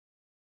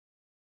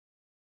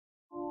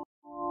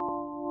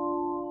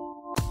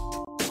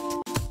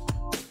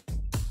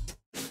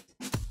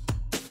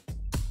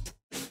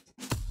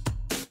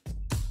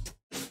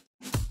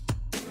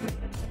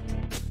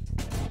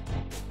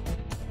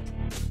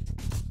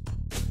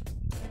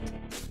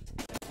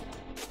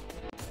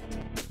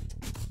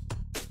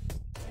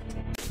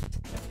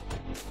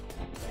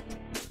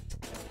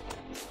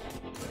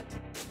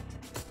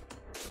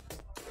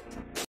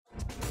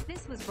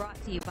was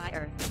brought to you by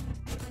Earth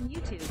on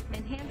YouTube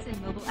and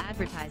Hanson Mobile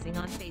Advertising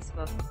on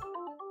Facebook.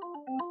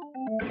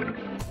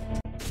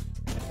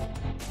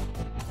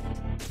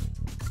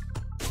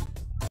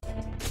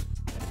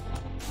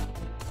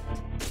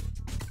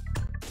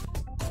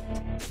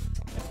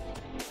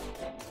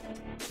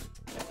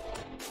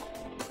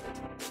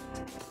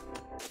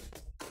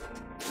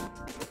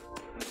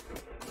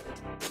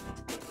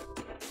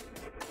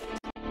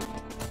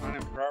 My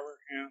name is Robert,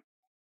 and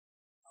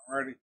I'm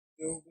ready to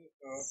build it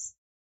up.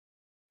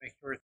 Make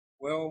sure it's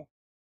well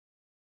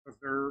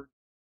preserved,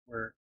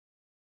 where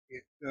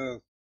it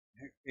does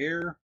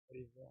air,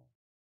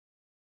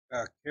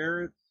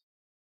 carrots,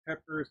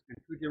 peppers, and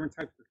two different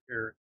types of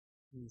carrots.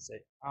 You say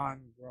I'm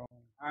grown.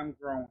 I'm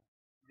growing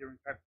different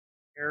types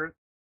of carrots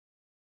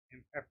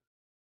and peppers.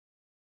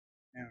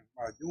 And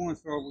by doing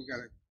so, we got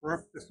to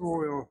corrupt the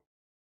soil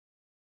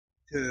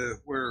to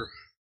where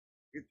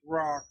it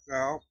rocks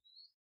out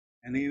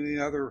and any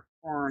other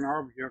foreign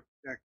object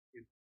that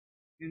can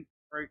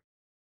penetrate,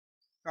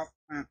 stop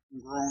plants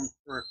from growing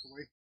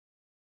correctly.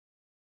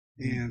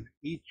 And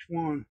each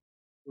one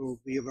will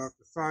be about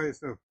the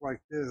size of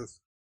like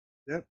this,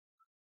 that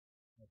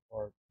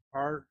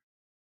part,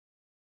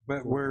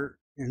 but we're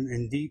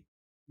in deep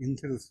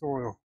into the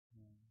soil,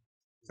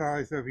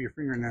 size of your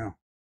fingernail,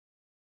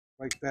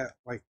 like that,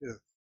 like this.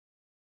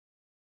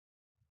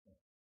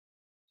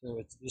 So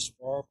it's this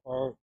far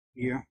apart.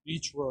 Yeah.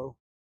 Each row.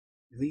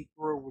 And each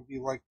row would be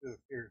like this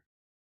here.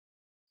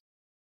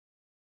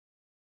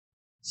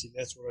 See,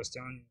 that's what I was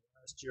telling you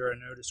last year. I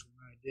noticed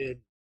when I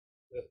did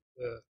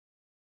the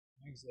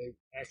things, they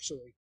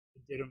actually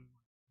did them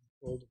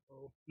pole to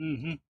pole.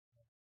 Mm-hmm.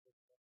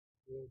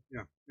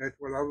 Yeah, that's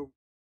what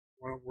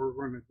we're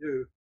going to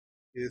do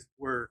is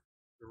where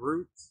the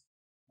roots.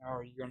 Now,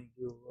 are you going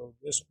to do a row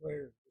this way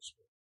or this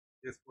way?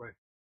 This way.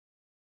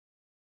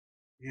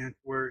 And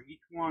where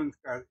each one's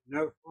got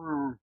enough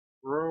room to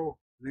grow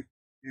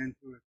and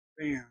to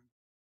expand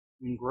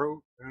and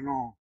growth and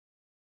all.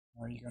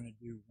 Or are you going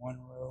to do one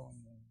row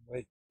and then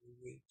wait 3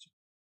 weeks?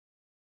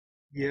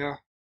 Yeah,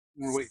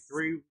 I'm going to wait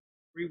three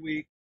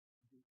weeks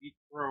to each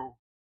row.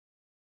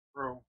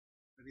 But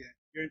yeah,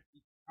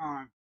 each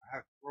time I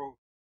have to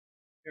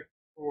check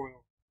the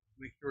soil,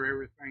 make sure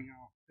everything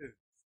else too.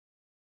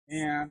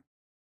 And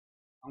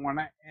I want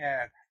to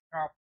add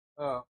chopped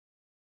up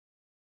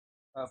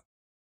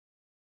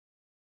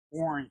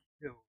orange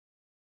peel.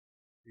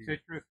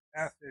 Citrus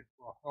acid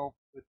will help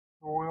with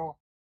the soil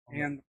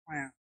and the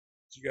plant.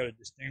 So you got to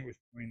distinguish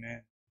between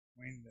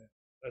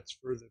that's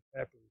for the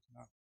peppers,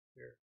 not the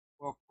carrots.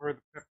 Well, for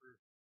the peppers,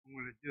 I'm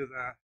going to do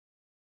that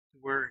to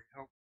where it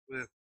helps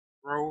with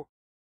growth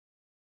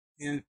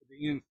and for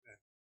the insect.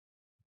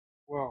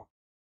 Well,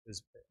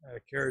 because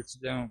carrots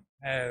don't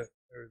have,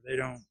 or you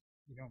don't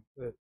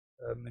put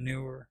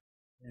manure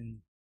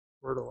and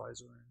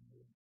fertilizer in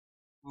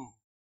them.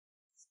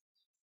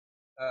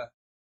 Oh.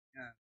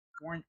 Yeah,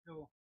 orange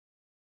peel.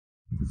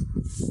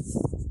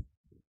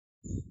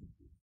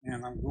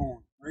 And I'm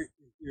going right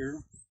through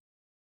here.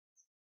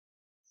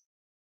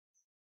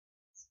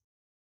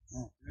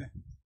 Okay.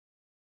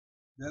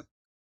 Depth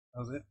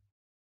of it.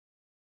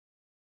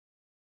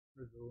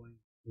 Or the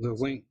length. The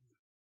length.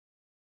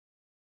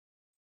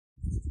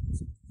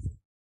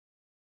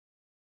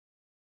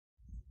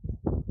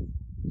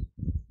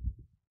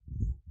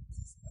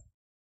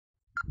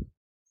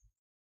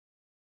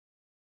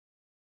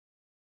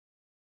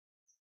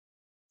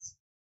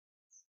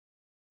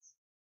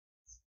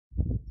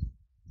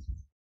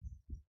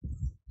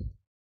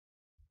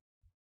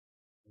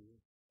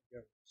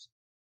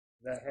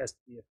 That has to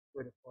be a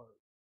foot apart.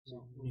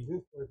 So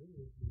this right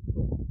here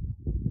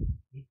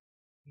is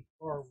each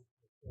part will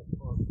be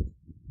apart.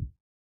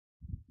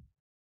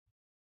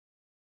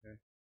 Okay.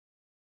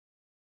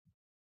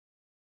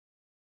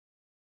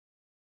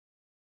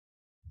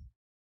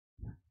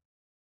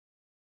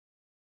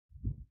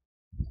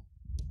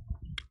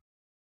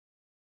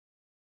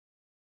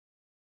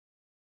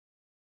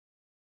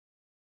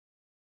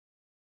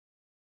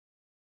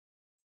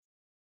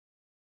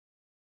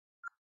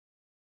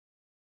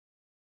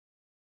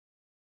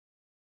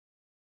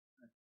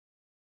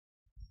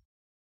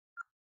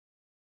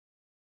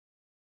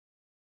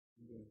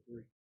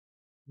 Three.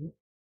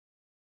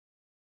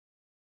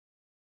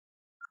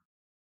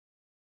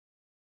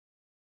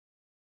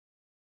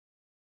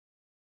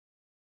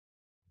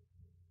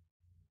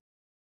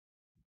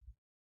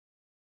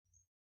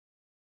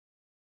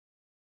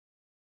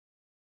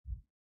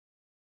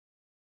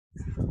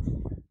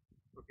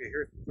 Okay,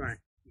 here's the thing.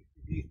 You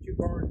see these two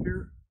bars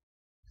here?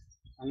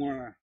 I'm going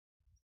to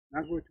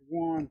not go to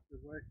one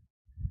today.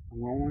 I'm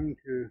going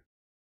to,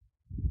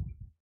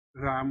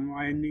 because I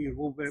might need a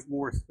little bit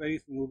more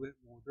space, a little bit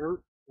more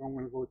dirt. So I'm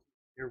going to go to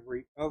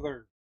every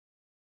other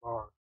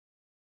bar.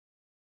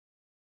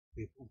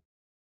 People.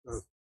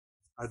 So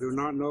I do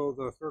not know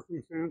the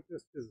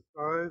circumstances to the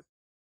size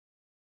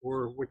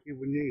or what you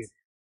would need.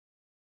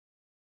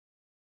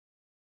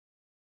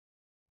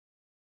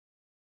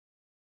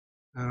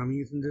 I'm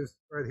using this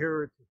right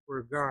here for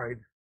a guide.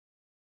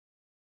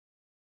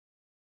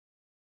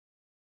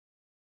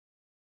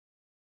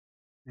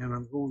 and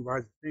I'm going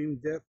by the same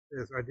depth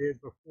as I did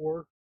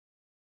before.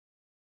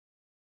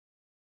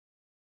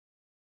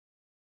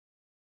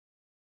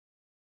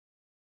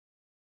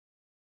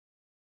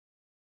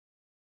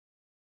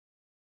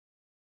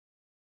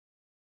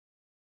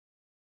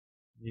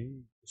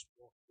 You just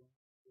walk around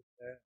with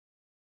that.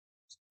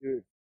 Just do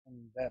it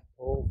from that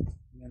pole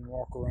and then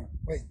walk around.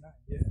 Wait, not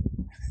yet.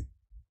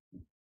 I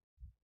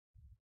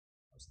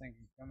was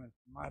thinking coming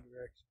from my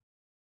direction.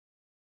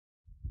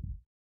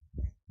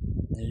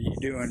 Are you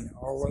doing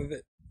all of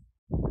it?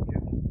 Yeah.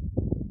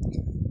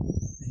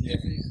 Yeah.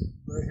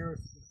 Right here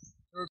is the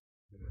third.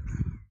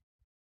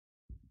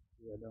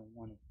 I don't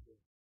want it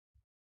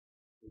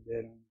to go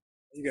dead on.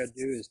 All you gotta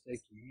do is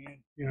take your hand.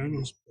 Yeah, I know.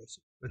 Just press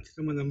it. But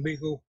some of them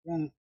big old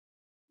clumps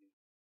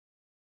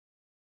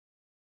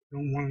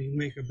don't want to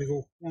make a big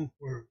old clump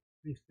where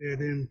instead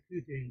in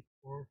 2 things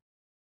for.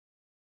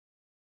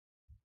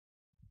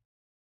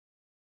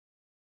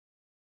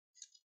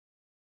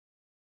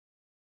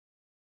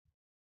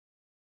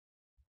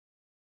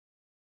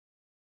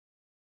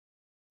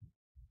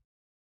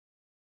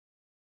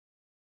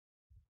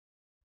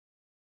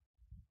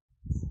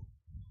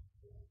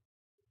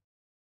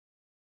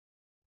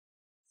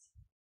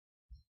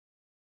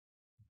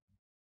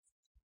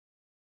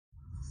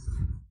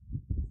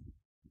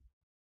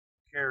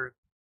 Carrots.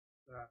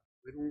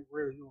 We don't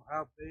really know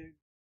how big,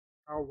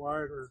 how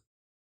wide, or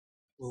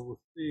well, we'll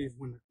see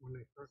when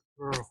they start to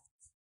grow.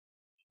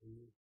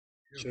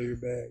 Show your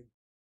bag.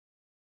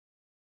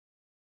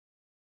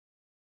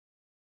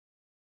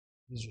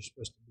 These are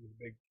supposed to be the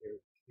big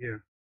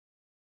carrots.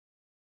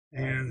 Yeah.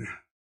 And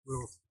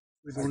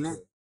we do not.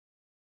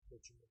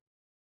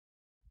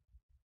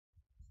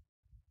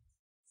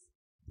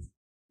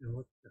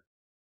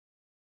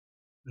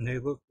 And they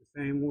look the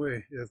same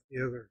way as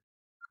the other.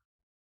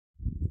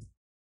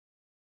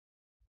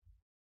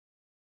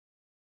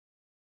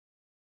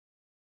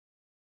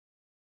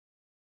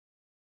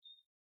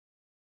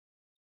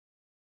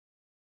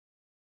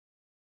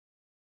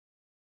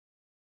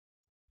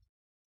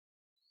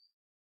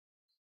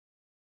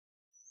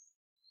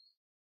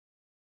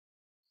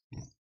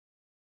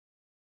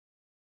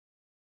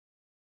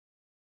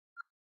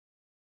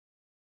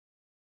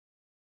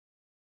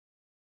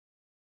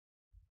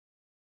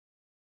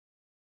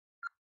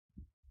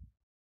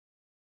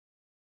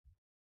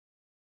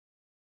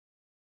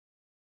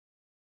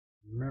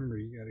 Remember,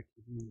 you gotta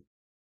keep them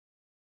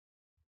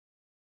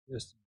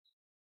distance.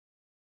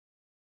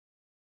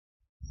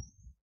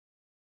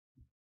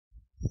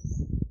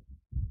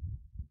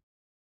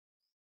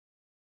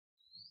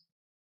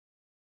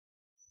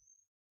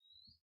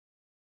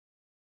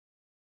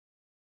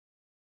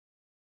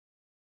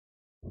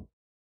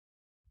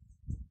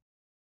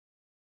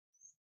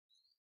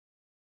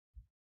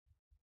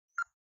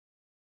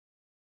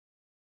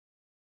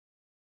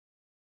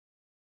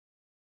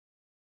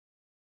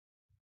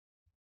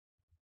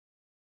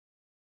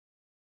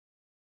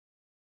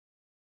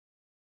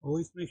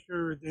 Always make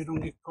sure they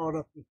don't get caught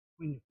up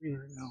between your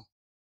fingers now.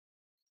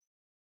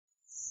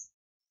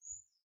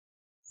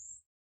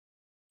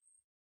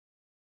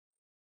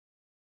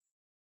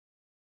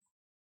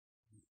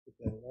 Put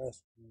that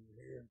last one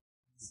over here.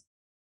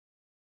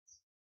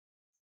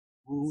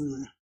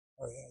 Oh,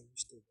 Oh yeah, you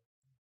still.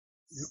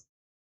 yep.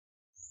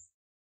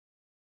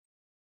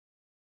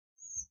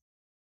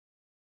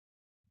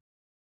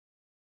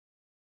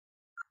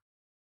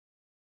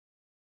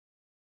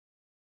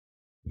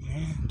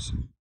 Hands.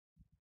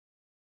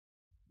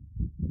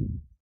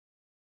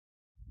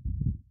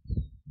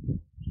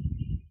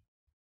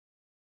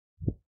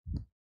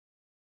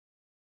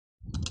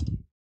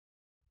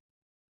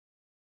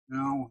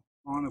 Now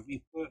I'm going to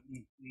be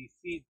putting the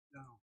seeds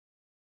down.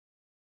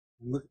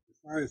 And look at the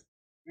size,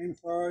 same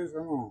size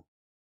or more.